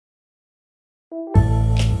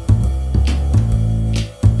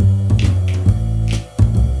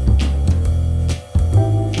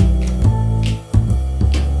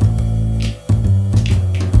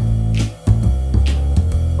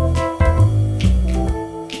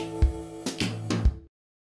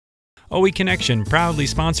OE Connection proudly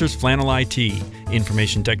sponsors Flannel IT,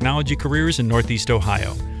 information technology careers in Northeast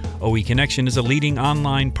Ohio. OE Connection is a leading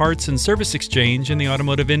online parts and service exchange in the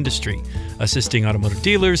automotive industry, assisting automotive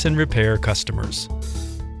dealers and repair customers.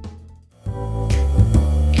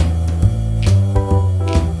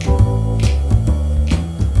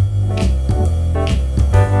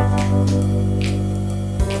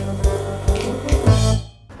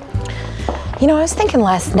 You know, I was thinking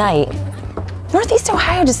last night, Northeast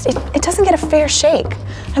Ohio it doesn't get a fair shake.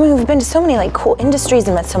 I mean, we've been to so many cool industries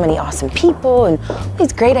and met so many awesome people and all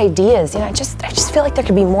these great ideas. You know, I just feel like there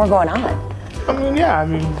could be more going on. I mean, yeah, I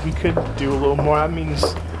mean, we could do a little more. That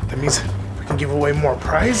means we can give away more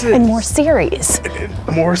prizes. And more series.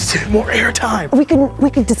 And more airtime. We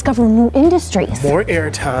could discover new industries. More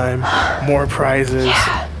airtime, more prizes.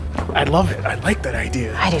 Yeah. I love it. I like that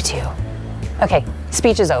idea. I do too. Okay,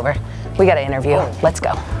 speech is over. We got an interview. Oh. Let's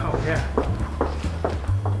go. Oh, yeah.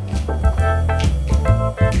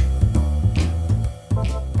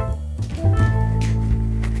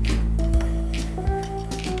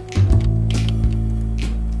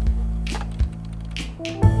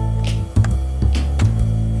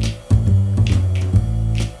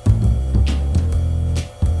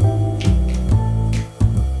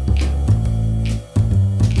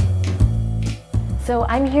 So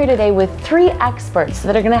I'm here today with 3 experts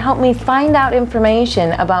that are going to help me find out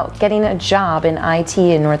information about getting a job in IT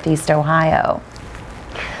in Northeast Ohio.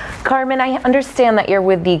 Carmen, I understand that you're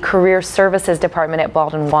with the Career Services Department at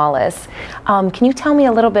Baldwin Wallace. Can you tell me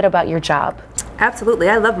a little bit about your job? Absolutely,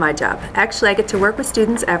 I love my job. Actually, I get to work with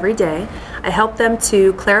students every day. I help them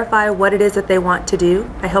to clarify what it is that they want to do.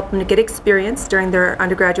 I help them to get experience during their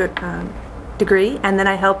undergraduate degree, and then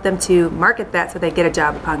I help them to market that so they get a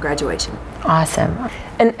job upon graduation. Awesome.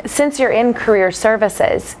 And since you're in career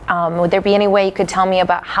services, would there be any way you could tell me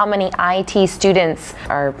about how many IT students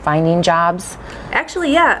are finding jobs?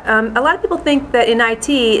 Actually, yeah. A lot of people think that in IT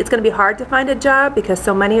it's going to be hard to find a job because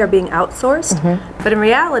so many are being outsourced. Mm-hmm. But in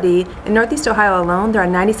reality, in Northeast Ohio alone, there are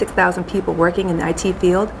 96,000 people working in the IT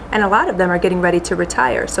field, and a lot of them are getting ready to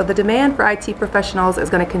retire. So the demand for IT professionals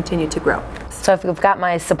is going to continue to grow. So if I've got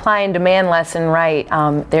my supply and demand lesson right,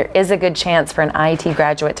 there is a good chance for an IT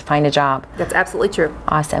graduate to find a job. That's absolutely true.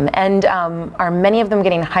 Awesome. And are many of them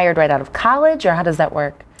getting hired right out of college, or how does that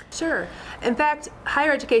work? Sure. In fact,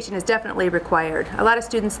 higher education is definitely required. A lot of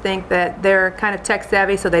students think that they're kind of tech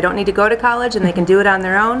savvy, so they don't need to go to college and they can do it on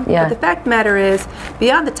their own. Yeah. But the fact of the matter is,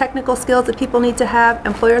 beyond the technical skills that people need to have,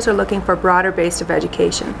 employers are looking for a broader base of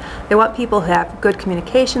education. They want people who have good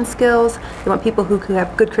communication skills, they want people who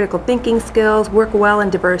have good critical thinking skills, work well in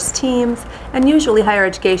diverse teams, and usually higher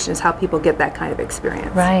education is how people get that kind of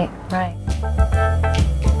experience. Right, right.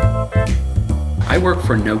 I work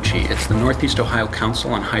for NOCHI. It's the Northeast Ohio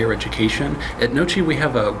Council on Higher Education. At NOCHI, we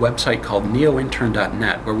have a website called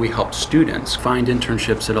neointern.net where we help students find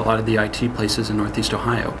internships at a lot of the IT places in Northeast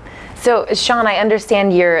Ohio. So, Sean, I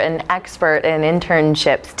understand you're an expert in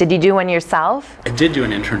internships. Did you do one yourself? I did do an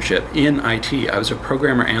internship in IT. I was a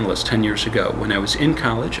programmer analyst 10 years ago. When I was in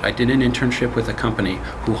college, I did an internship with a company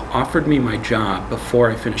who offered me my job before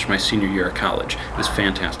I finished my senior year of college. It was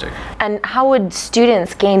fantastic. And how would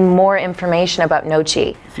students gain more information about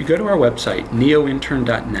NOCHI? If you go to our website,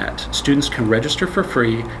 neointern.net, students can register for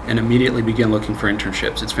free and immediately begin looking for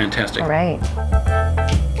internships. It's fantastic. All right.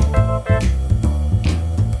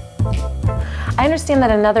 I understand that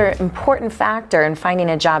another important factor in finding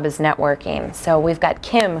a job is networking. So we've got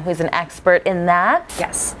Kim, who's an expert in that.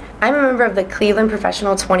 Yes. I'm a member of the Cleveland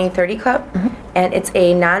Professional 2030 Club, and it's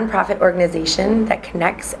a nonprofit organization that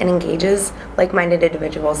connects and engages like-minded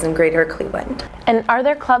individuals in greater Cleveland. And are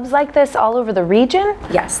there clubs like this all over the region?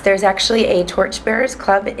 Yes, there's actually a Torchbearers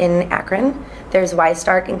Club in Akron. There's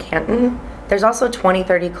Y-Stark in Canton. There's also a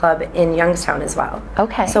 2030 Club in Youngstown as well.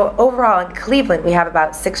 Okay. So overall in Cleveland, we have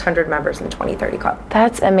about 600 members in the 2030 Club.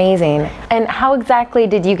 That's amazing. And how exactly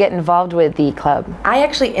did you get involved with the club? I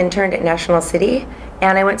actually interned at National City,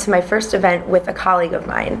 and I went to my first event with a colleague of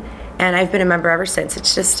mine. And I've been a member ever since.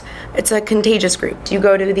 It's a contagious group. You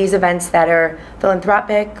go to these events that are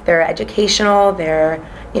philanthropic, they're educational, they're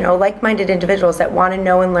like-minded individuals that want to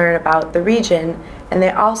know and learn about the region, and they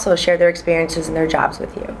also share their experiences and their jobs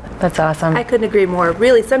with you. That's awesome. I couldn't agree more.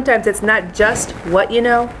 Really, sometimes it's not just what you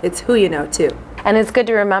know, it's who you know too. And it's good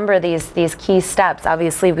to remember these key steps.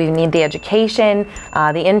 Obviously, we need the education,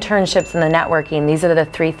 the internships, and the networking. These are the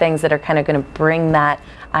 3 things that are kind of going to bring that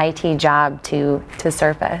IT job to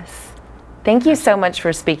surface. Thank you so much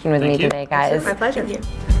for speaking with me today, guys. My pleasure. Thank you.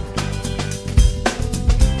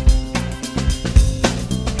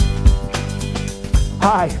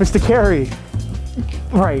 Hi, Mr. Carey.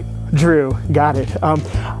 Right. Drew, got it.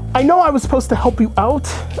 I know I was supposed to help you out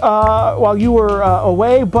while you were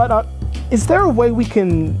away, but is there a way we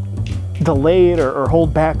can delay it or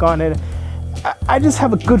hold back on it? I just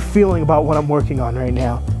have a good feeling about what I'm working on right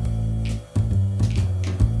now.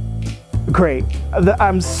 Great.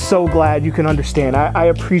 I'm so glad you can understand. I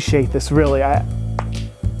appreciate this, really.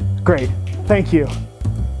 Great. Thank you.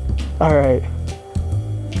 All right.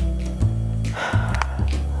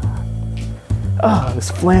 Oh, this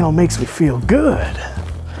flannel makes me feel good.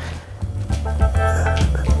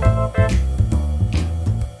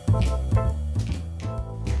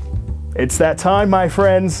 It's that time, my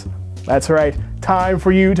friends. That's right, time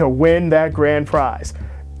for you to win that grand prize.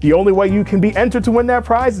 The only way you can be entered to win that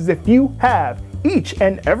prize is if you have each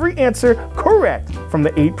and every answer correct from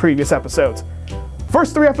the 8 previous episodes.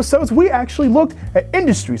 First 3 episodes, we actually looked at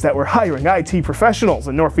industries that were hiring IT professionals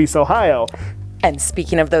in Northeast Ohio. And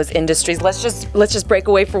speaking of those industries, let's just break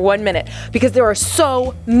away for 1 minute because there are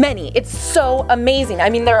so many. It's so amazing. I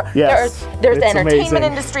mean, there's the entertainment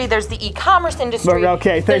industry, there's the e-commerce industry.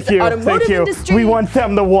 Okay, thank the you. automotive industry. We want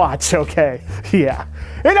them to watch, okay? Yeah.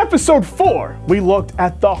 In episode 4, we looked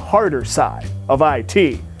at the harder side of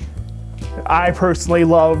IT. I personally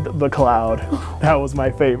loved the cloud. That was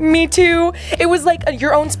my favorite. Me too. It was like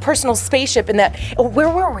your own personal spaceship in that. Where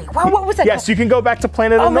were we? What was that? Yes, you can go back to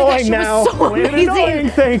Planet Oh my Annoying gosh, now. it was so Planet amazing. Annoying,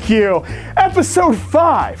 thank you. Episode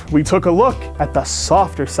 5, we took a look at the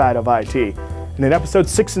softer side of IT. And in episode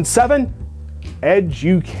 6 and 7,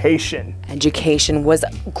 education. Education was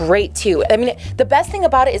great too. I mean, the best thing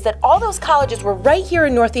about it is that all those colleges were right here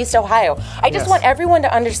in Northeast Ohio. I just want everyone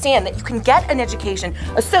to understand that you can get an education,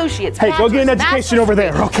 associates, Hey, go get an education over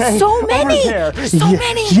there, okay? So many, Over there. so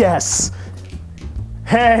many. Yes.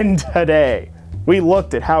 And today, we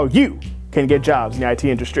looked at how you can get jobs in the IT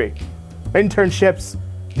industry. Internships,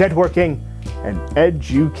 networking, and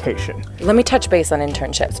education. Let me touch base on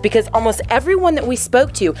internships because almost everyone that we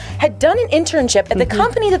spoke to had done an internship at the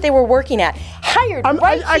company that they were working at, hired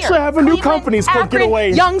right here. Actually, I have a new Cleveland, company. It's called Akron,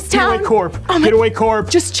 Getaway. Youngstown. Getaway Corp. Oh my- Getaway Corp.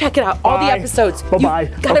 Just check it out. All the Bye. episodes. Bye-bye.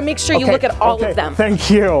 You gotta make sure you look at all of them.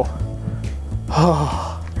 Thank you.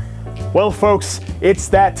 Well, folks, it's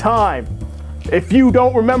that time. If you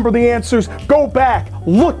don't remember the answers, go back,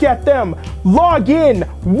 look at them, log in,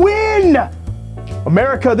 win!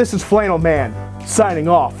 America, this is Flannel Man, signing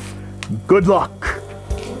off. Good luck.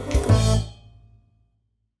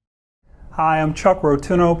 Hi, I'm Chuck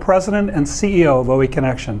Rotuno, President and CEO of OE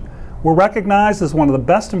Connection. We're recognized as one of the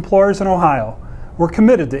best employers in Ohio. We're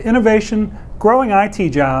committed to innovation, growing IT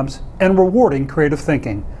jobs, and rewarding creative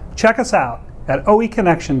thinking. Check us out at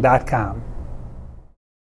oeconnection.com.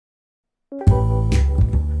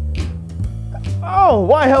 Oh,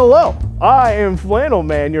 why hello. I am Flannel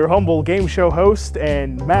Man, your humble game show host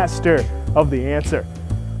and master of the answer.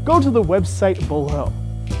 Go to the website below,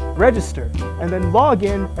 register, and then log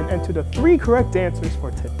in and enter the 3 correct answers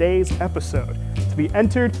for today's episode to be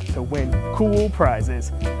entered to win cool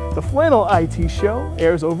prizes. The Flannel IT show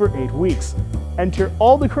airs over 8 weeks. Enter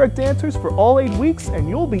all the correct answers for all 8 weeks and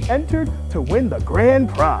you'll be entered to win the grand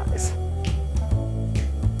prize.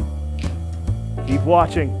 Keep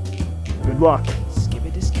watching. Good luck.